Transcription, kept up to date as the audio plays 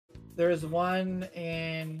There's one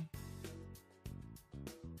in...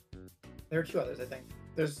 There are 2 others, I think.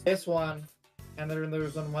 There's this one, and there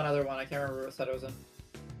was one other one. I can't remember what set it was in.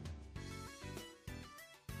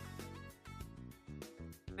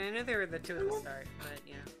 I know there were the 2 at the start, but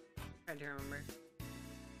yeah, hard to remember.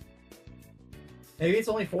 Maybe it's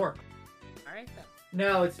only 4. All right, then.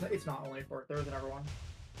 No, it's not only 4. There was another one.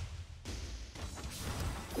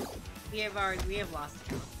 We have lost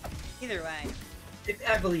count. Either way.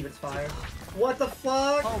 I believe it's 5. What the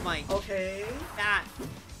fuck? Oh my. Okay. That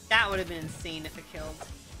would have been insane if it killed.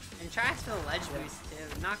 And tries for the ledge boost too.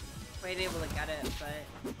 Not quite able to get it, but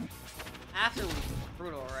absolutely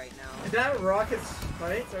brutal right now. Is that rocket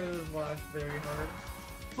spikes or was last very hard?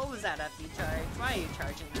 What was that FD charge? Why are you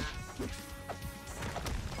charging that?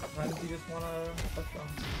 Why did you just want to touch them?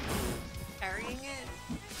 Carrying it?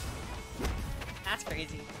 That's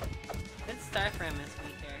crazy. Good start for MSB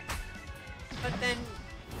here. But then,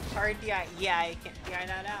 hard DI. Yeah, you can't DI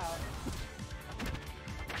that out.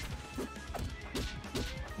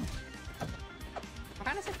 I'm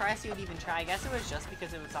kind of surprised he would even try. I guess it was just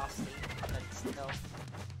because it was off state, but still.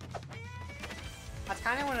 That's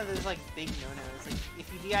kind of one of those like big no-nos. Like, if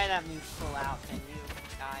you DI that move full out, then you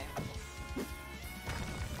die.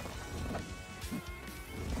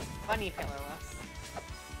 Funny pillarless.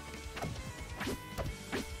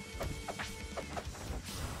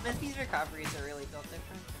 MSB's recoveries are really built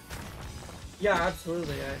different. Yeah,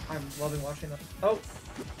 absolutely. I'm loving watching them. Oh!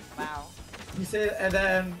 Wow. You say it, and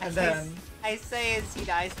then... I say as he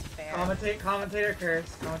dies to fair. Commentator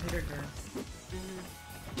curse. Commentator curse.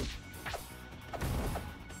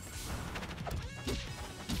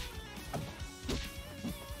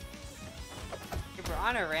 We're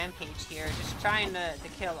on a rampage here, just trying to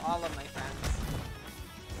kill all of my friends.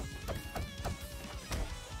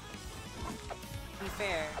 To be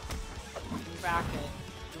fair, in bracket,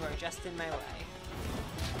 you are just in my way.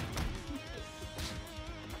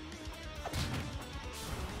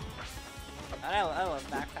 I love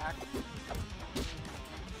backpack.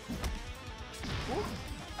 Ooh.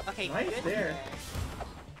 Okay, nice good there.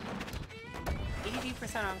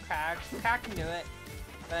 80% on Kragg. Kragg can do it,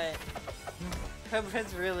 but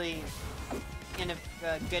Kobra's really in a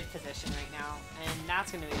good position right now, and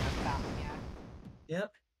that's going to be enough battle, yeah.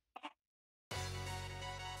 Yep.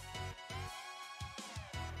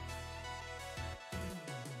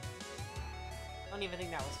 I don't even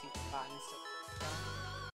think that was FIFA button still.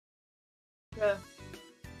 Yeah.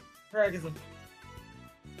 Kragg is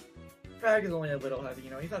only a little heavy, you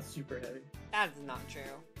know, he's not super heavy. That's not true.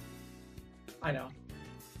 I know.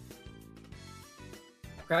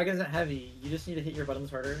 Kragg isn't heavy, you just need to hit your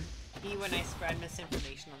buttons harder. When I spread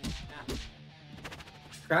misinformation on the map.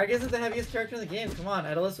 Kragg isn't the heaviest character in the game, come on,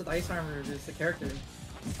 Edalus with ice armor is the character.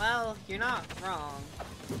 Well, you're not wrong.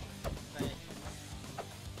 But...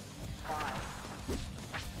 why?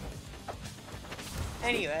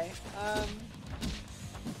 Anyway,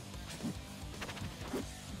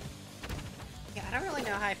 yeah, I don't really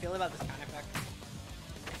know how I feel about this counter effect.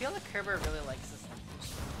 I feel like Kobra really likes this.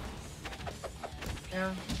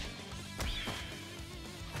 Yeah.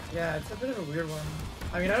 Yeah, it's a bit of a weird one.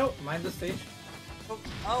 I mean, I don't mind this stage. Oh!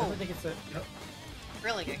 I don't think it's a... Nope.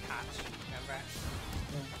 Really good catch, Kobra.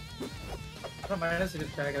 Yeah. I don't mind this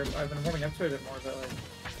against Kragg. I've been warming up to it a bit more, but like,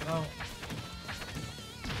 you know...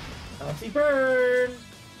 Bouncy burn!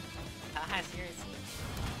 Haha, seriously.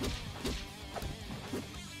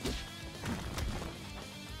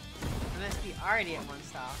 MSB already at 1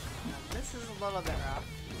 stock. This is a little bit rough.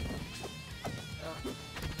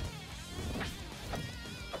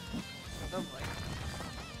 Oh boy.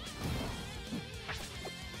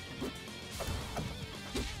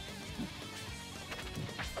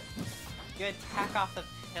 Good attack off the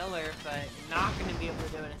pillar, but not going to be able to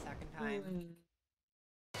do it a second time.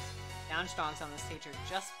 Down stonks on this stage are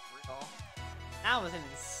just brutal. That was an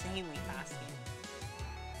insanely fast game.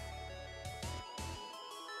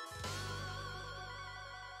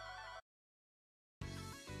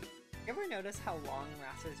 You ever notice how long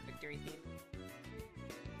Wrastor's victory theme?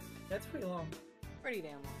 That's pretty long. Pretty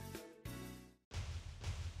damn long.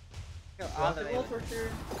 Go all the way. Rock and roll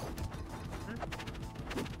torture.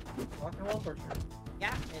 Rock and roll torture.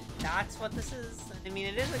 Yeah, that's what this is. I mean,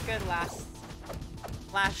 it is a good last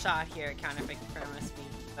shot here at counterpick for MSB,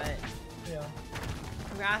 but yeah,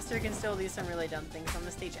 Wrastor can still do some really dumb things on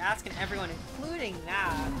the stage, asking everyone, including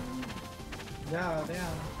that. Yeah,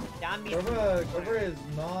 damn. Down Kobra is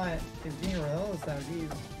being relentless now,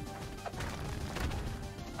 geez.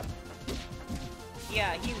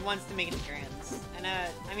 Yeah, he wants to make an appearance. And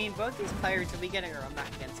I mean, both these players will be getting a run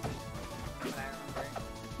back against me. What I remember.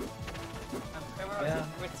 Kobra Wrastor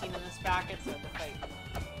Yeah. 14 in this bracket, so the fight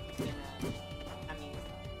between Emmys.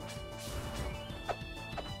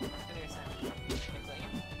 There's Emmy, technically.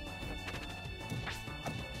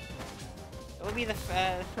 It will be the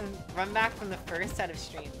run back from the first set of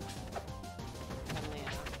streams. Funnily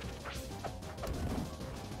enough.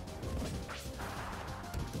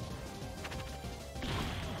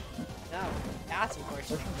 No, that's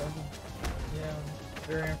unfortunate. Yeah,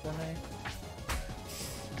 very unfortunate.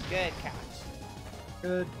 Good catch.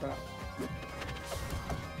 Good crap.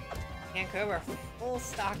 And Kobra full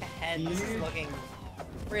stock ahead. This is looking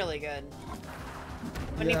really good.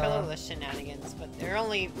 Putting Kobra with shenanigans, but they're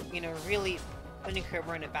only, you know, really putting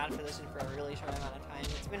Kobra in a bad position for a really short amount of time.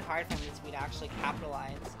 It's been hard for MSB to actually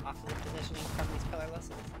capitalize off of the positioning from these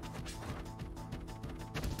pillarlesses.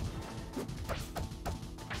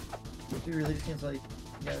 It really just seems like,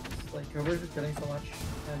 yeah, just like Kobra's just getting so much,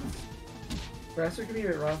 and Wrastor can be a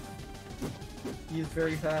bit rough. He's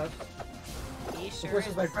very fast. He sure Of course,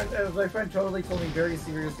 as my friend totally told me very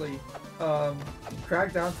seriously,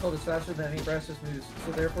 Kragg down tilt is faster than any Wrastor's moves,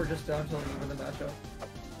 so therefore just down tilting him in the matchup.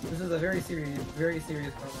 This is a very serious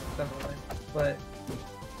comment, definitely. But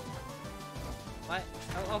what?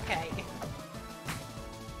 Oh, okay.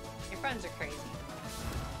 Your friends are crazy.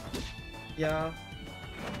 yeah.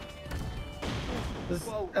 Does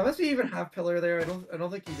MSB even have pillar there? I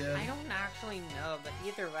don't think he did. I don't actually know, but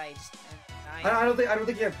either way, just I don't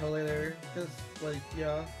think he had pillar there, because like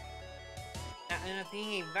yeah. And I'm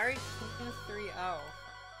thinking a very clean 3-0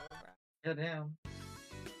 for Kobra. Yeah, damn.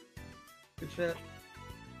 Good shit.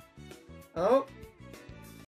 Oh,